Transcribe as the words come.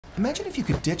Imagine if you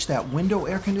could ditch that window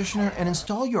air conditioner and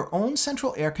install your own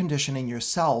central air conditioning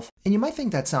yourself. And you might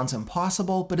think that sounds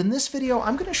impossible, but in this video,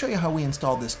 I'm going to show you how we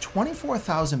install this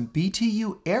 24,000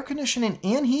 BTU air conditioning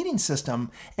and heating system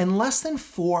in less than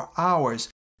 4 hours.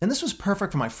 And this was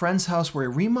perfect for my friend's house where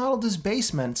he remodeled his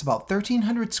basement. It's about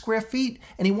 1,300 square feet,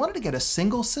 and he wanted to get a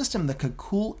single system that could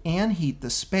cool and heat the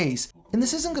space. And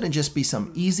this isn't going to just be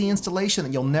some easy installation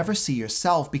that you'll never see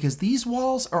yourself, because these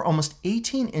walls are almost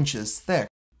 18 inches thick.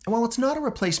 And while it's not a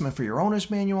replacement for your owner's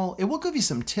manual, it will give you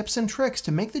some tips and tricks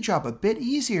to make the job a bit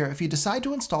easier if you decide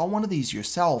to install one of these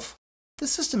yourself.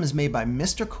 This system is made by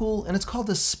Mr. Cool, and it's called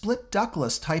the split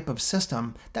ductless type of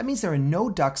system. That means there are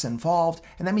no ducts involved,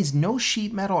 and that means no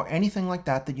sheet metal or anything like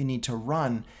that you need to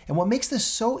run. And what makes this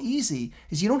so easy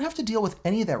is you don't have to deal with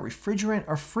any of that refrigerant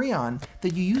or freon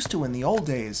that you used to in the old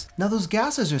days. Now those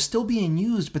gases are still being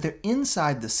used, but they're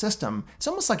inside the system. It's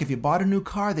almost like if you bought a new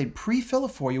car, they'd pre-fill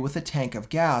it for you with a tank of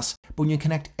gas. But when you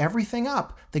connect everything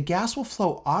up, the gas will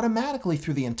flow automatically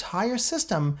through the entire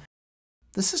system.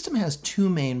 The system has two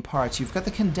main parts. You've got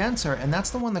the condenser, and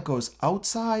that's the one that goes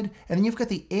outside, and then you've got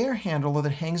the air handler that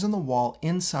hangs on the wall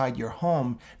inside your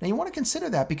home. Now you want to consider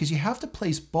that because you have to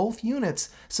place both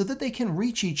units so that they can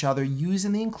reach each other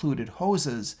using the included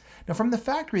hoses. Now from the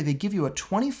factory, they give you a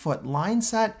 20-foot line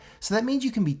set, so that means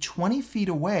you can be 20 feet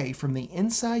away from the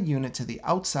inside unit to the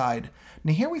outside.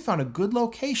 Now here we found a good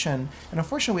location, and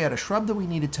unfortunately we had a shrub that we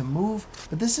needed to move,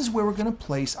 but this is where we're going to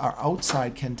place our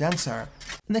outside condenser.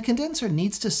 And the condenser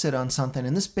needs to sit on something,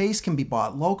 and this base can be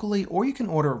bought locally, or you can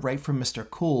order it right from Mr.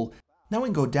 Cool. Now we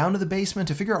can go down to the basement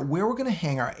to figure out where we're going to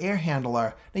hang our air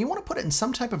handler. Now you want to put it in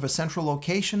some type of a central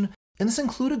location, and this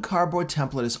included cardboard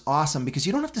template is awesome because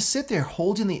you don't have to sit there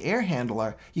holding the air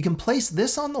handler. You can place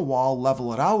this on the wall,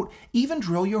 level it out, even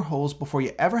drill your holes before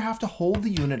you ever have to hold the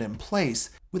unit in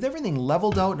place. With everything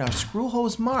leveled out and our screw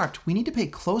holes marked, we need to pay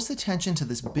close attention to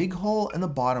this big hole in the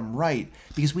bottom right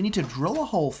because we need to drill a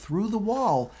hole through the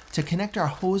wall to connect our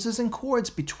hoses and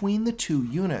cords between the two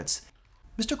units.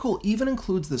 Mr. Cool even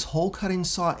includes this hole cutting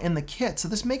saw in the kit, so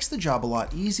this makes the job a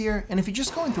lot easier, and if you're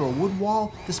just going through a wood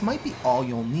wall, this might be all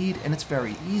you'll need and it's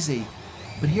very easy.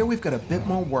 But here we've got a bit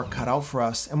more work cut out for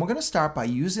us, and we're going to start by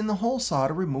using the hole saw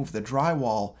to remove the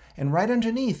drywall. And right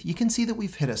underneath, you can see that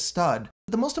we've hit a stud.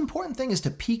 But the most important thing is to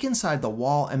peek inside the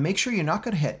wall and make sure you're not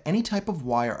going to hit any type of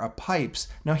wire or pipes.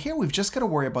 Now here we've just got to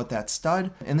worry about that stud,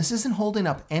 and this isn't holding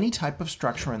up any type of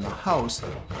structure in the house.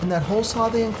 And that hole saw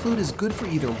they include is good for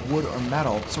either wood or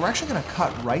metal, so we're actually going to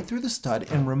cut right through the stud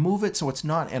and remove it so it's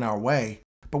not in our way.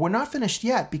 But we're not finished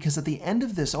yet because at the end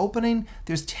of this opening,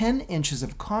 there's 10 inches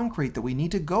of concrete that we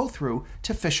need to go through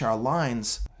to fish our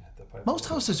lines. Most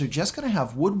houses are just going to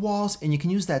have wood walls, and you can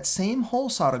use that same hole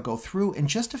saw to go through in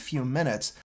just a few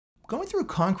minutes. Going through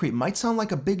concrete might sound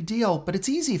like a big deal, but it's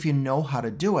easy if you know how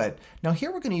to do it. Now here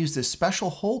we're going to use this special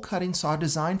hole cutting saw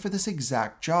designed for this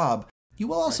exact job. You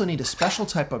will also need a special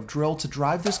type of drill to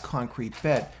drive this concrete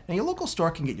bit. Now your local store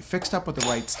can get you fixed up with the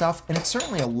right stuff, and it's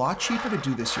certainly a lot cheaper to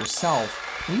do this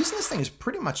yourself. Now using this thing is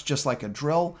pretty much just like a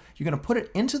drill. You're going to put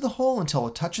it into the hole until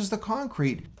it touches the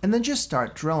concrete, and then just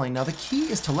start drilling. Now the key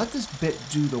is to let this bit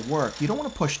do the work. You don't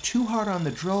want to push too hard on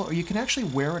the drill or you can actually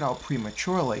wear it out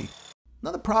prematurely.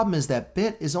 Now the problem is that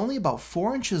bit is only about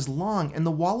 4 inches long and the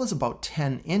wall is about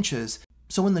 10 inches.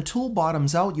 So when the tool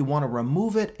bottoms out, you want to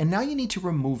remove it, and now you need to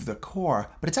remove the core.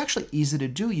 But it's actually easy to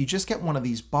do. You just get one of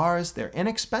these bars, they're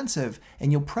inexpensive,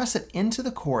 and you'll press it into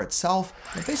the core itself.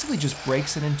 It basically just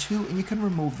breaks it in two, and you can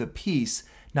remove the piece.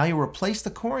 Now you'll replace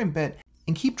the coring bit,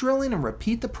 and keep drilling and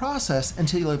repeat the process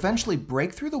until you'll eventually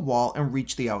break through the wall and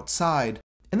reach the outside.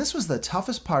 And this was the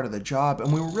toughest part of the job,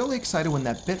 and we were really excited when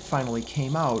that bit finally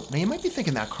came out. Now you might be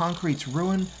thinking that concrete's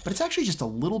ruined, but it's actually just a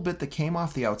little bit that came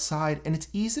off the outside, and it's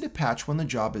easy to patch when the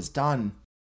job is done.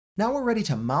 Now we're ready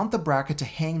to mount the bracket to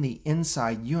hang the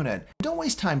inside unit. Don't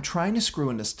waste time trying to screw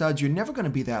into studs, you're never going to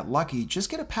be that lucky. Just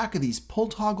get a pack of these pull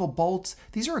toggle bolts.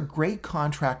 These are a great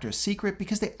contractor secret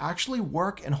because they actually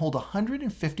work and hold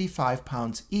 155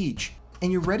 pounds each. And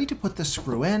you're ready to put the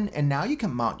screw in, and now you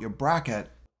can mount your bracket.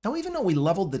 Now even though we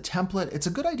leveled the template, it's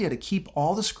a good idea to keep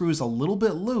all the screws a little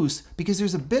bit loose because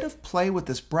there's a bit of play with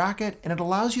this bracket and it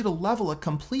allows you to level it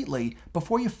completely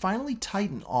before you finally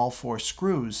tighten all 4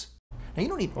 screws. Now you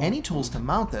don't need any tools to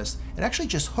mount this, it actually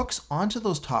just hooks onto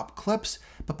those top clips,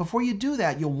 but before you do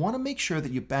that you'll want to make sure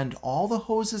that you bend all the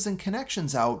hoses and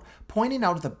connections out, pointing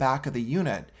out at the back of the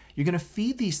unit. You're going to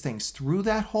feed these things through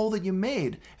that hole that you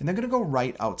made and they're going to go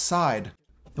right outside.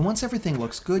 And once everything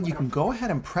looks good, you can go ahead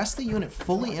and press the unit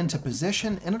fully into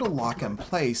position and it'll lock in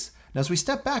place. Now as we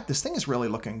step back, this thing is really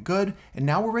looking good, and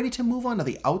now we're ready to move on to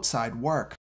the outside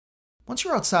work. Once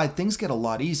you're outside, things get a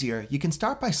lot easier. You can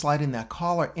start by sliding that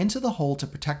collar into the hole to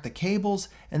protect the cables,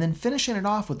 and then finishing it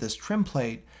off with this trim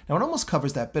plate. Now it almost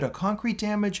covers that bit of concrete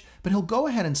damage, but he'll go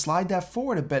ahead and slide that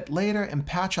forward a bit later and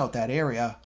patch out that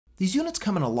area. These units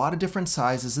come in a lot of different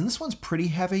sizes, and this one's pretty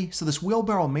heavy, so this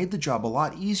wheelbarrow made the job a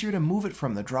lot easier to move it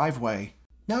from the driveway.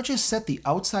 Now just set the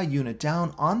outside unit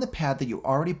down on the pad that you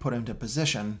already put into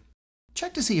position.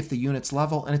 Check to see if the unit's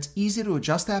level, and it's easy to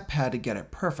adjust that pad to get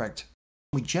it perfect.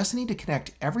 We just need to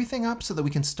connect everything up so that we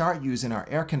can start using our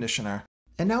air conditioner.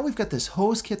 And now we've got this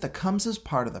hose kit that comes as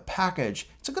part of the package.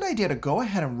 It's a good idea to go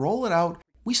ahead and roll it out.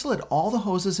 We slid all the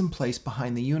hoses in place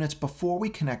behind the units before we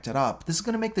connect it up. This is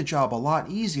going to make the job a lot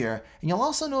easier, and you'll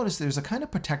also notice there's a kind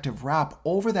of protective wrap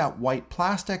over that white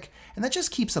plastic, and that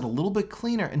just keeps it a little bit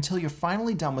cleaner until you're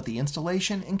finally done with the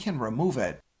installation and can remove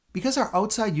it. Because our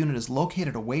outside unit is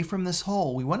located away from this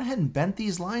hole, we went ahead and bent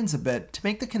these lines a bit to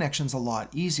make the connections a lot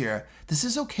easier. This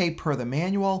is okay per the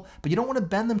manual, but you don't want to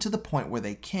bend them to the point where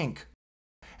they kink.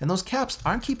 And those caps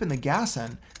aren't keeping the gas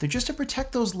in, they're just to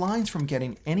protect those lines from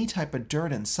getting any type of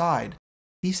dirt inside.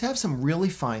 These have some really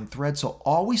fine thread, so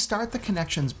always start the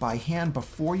connections by hand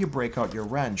before you break out your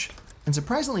wrench. And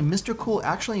surprisingly, Mr. Cool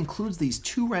actually includes these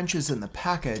 2 wrenches in the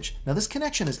package. Now this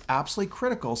connection is absolutely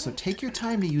critical, so take your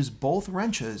time to use both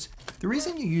wrenches. The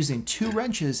reason you're using 2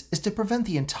 wrenches is to prevent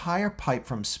the entire pipe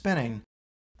from spinning.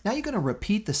 Now you're going to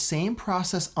repeat the same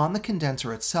process on the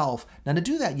condenser itself. Now to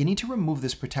do that, you need to remove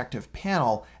this protective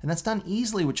panel, and that's done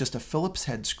easily with just a Phillips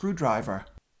head screwdriver.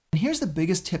 And here's the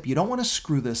biggest tip, you don't want to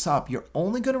screw this up. You're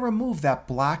only going to remove that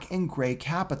black and gray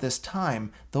cap at this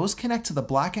time. Those connect to the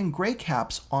black and gray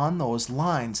caps on those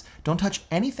lines. Don't touch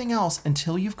anything else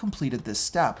until you've completed this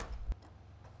step.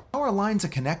 Our lines are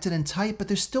connected and tight, but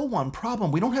there's still one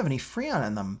problem. We don't have any Freon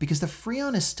in them because the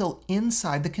Freon is still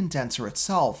inside the condenser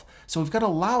itself. So we've got to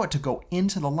allow it to go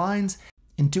into the lines.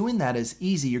 And doing that is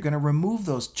easy. You're going to remove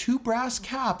those 2 brass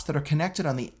caps that are connected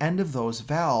on the end of those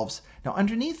valves. Now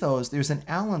underneath those, there's an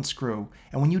Allen screw,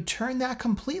 and when you turn that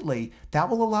completely, that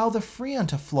will allow the Freon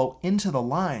to flow into the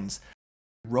lines.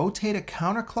 Rotate it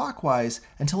counterclockwise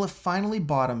until it finally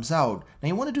bottoms out. Now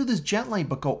you want to do this gently,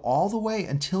 but go all the way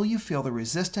until you feel the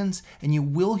resistance, and you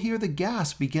will hear the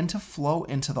gas begin to flow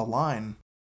into the line.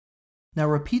 Now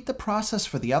repeat the process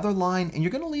for the other line, and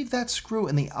you're going to leave that screw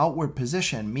in the outward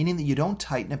position, meaning that you don't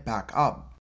tighten it back up.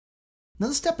 Now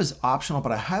this step is optional,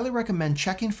 but I highly recommend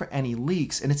checking for any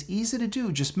leaks, and it's easy to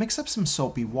do. Just mix up some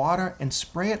soapy water and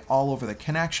spray it all over the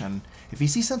connection. If you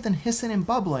see something hissing and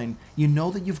bubbling, you know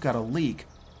that you've got a leak.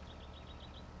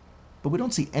 But we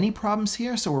don't see any problems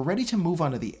here, so we're ready to move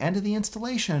on to the end of the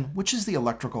installation, which is the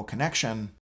electrical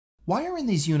connection. Wiring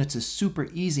these units is super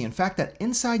easy. In fact, that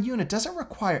inside unit doesn't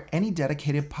require any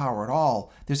dedicated power at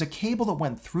all. There's a cable that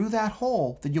went through that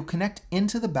hole that you'll connect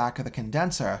into the back of the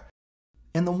condenser.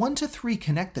 And the 1 to 3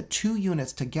 connect the 2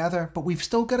 units together, but we've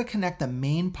still got to connect the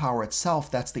main power itself.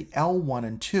 That's the L1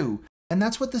 and 2. And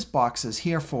that's what this box is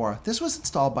here for. This was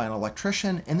installed by an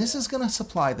electrician, and this is going to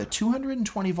supply the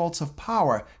 220 volts of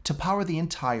power to power the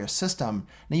entire system.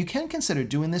 Now you can consider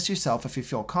doing this yourself if you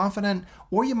feel confident,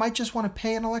 or you might just want to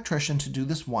pay an electrician to do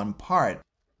this one part.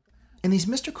 And these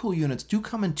Mr. Cool units do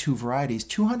come in 2 varieties,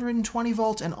 220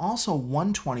 volt and also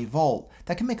 120 volt.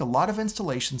 That can make a lot of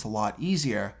installations a lot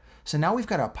easier. So now we've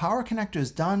got our power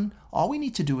connectors done. All we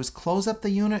need to do is close up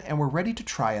the unit and we're ready to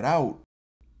try it out.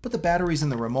 Put the batteries in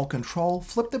the remote control,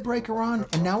 flip the breaker on,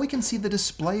 and now we can see the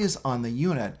displays on the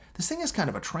unit. This thing is kind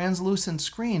of a translucent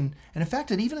screen, and in fact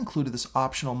it even included this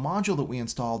optional module that we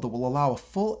installed that will allow a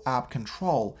full app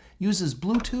control. It uses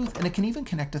Bluetooth, and it can even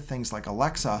connect to things like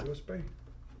Alexa. USB.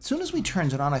 As soon as we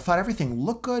turned it on, I thought everything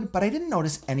looked good, but I didn't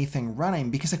notice anything running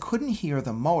because I couldn't hear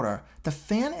the motor. The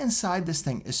fan inside this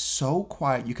thing is so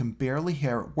quiet you can barely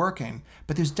hear it working,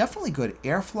 but there's definitely good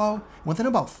airflow. Within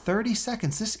about 30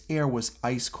 seconds, this air was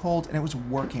ice cold and it was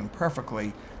working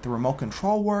perfectly. The remote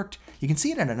control worked. You can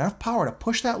see it had enough power to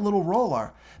push that little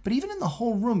roller, but even in the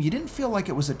whole room, you didn't feel like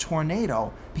it was a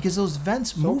tornado because those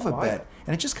vents move a bit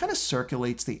and it just kind of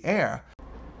circulates the air.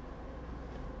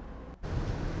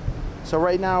 So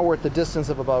right now we're at the distance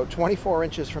of about 24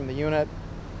 inches from the unit.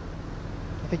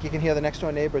 I think you can hear the next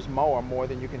door neighbor's mower more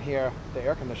than you can hear the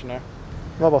air conditioner.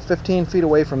 I'm about 15 feet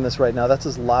away from this right now. That's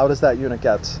as loud as that unit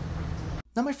gets.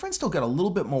 Now my friend's still got a little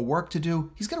bit more work to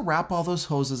do. He's got to wrap all those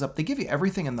hoses up. They give you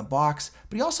everything in the box,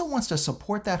 but he also wants to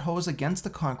support that hose against the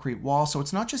concrete wall so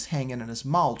it's not just hanging in his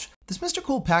mulch. This Mr.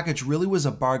 Cool package really was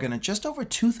a bargain at just over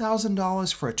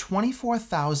 $2,000 for a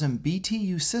 24,000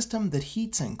 BTU system that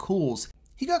heats and cools.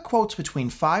 He got quotes between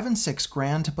 $5 and $6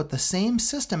 grand to put the same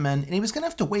system in, and he was going to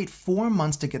have to wait 4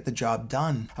 months to get the job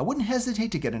done. I wouldn't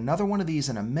hesitate to get another one of these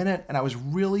in a minute, and I was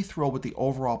really thrilled with the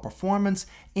overall performance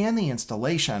and the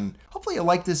installation. Hopefully you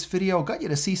liked this video, got you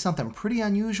to see something pretty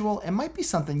unusual, and might be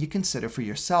something you consider for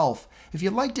yourself. If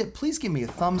you liked it, please give me a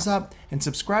thumbs up and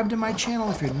subscribe to my channel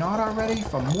if you're not already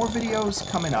for more videos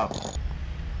coming up.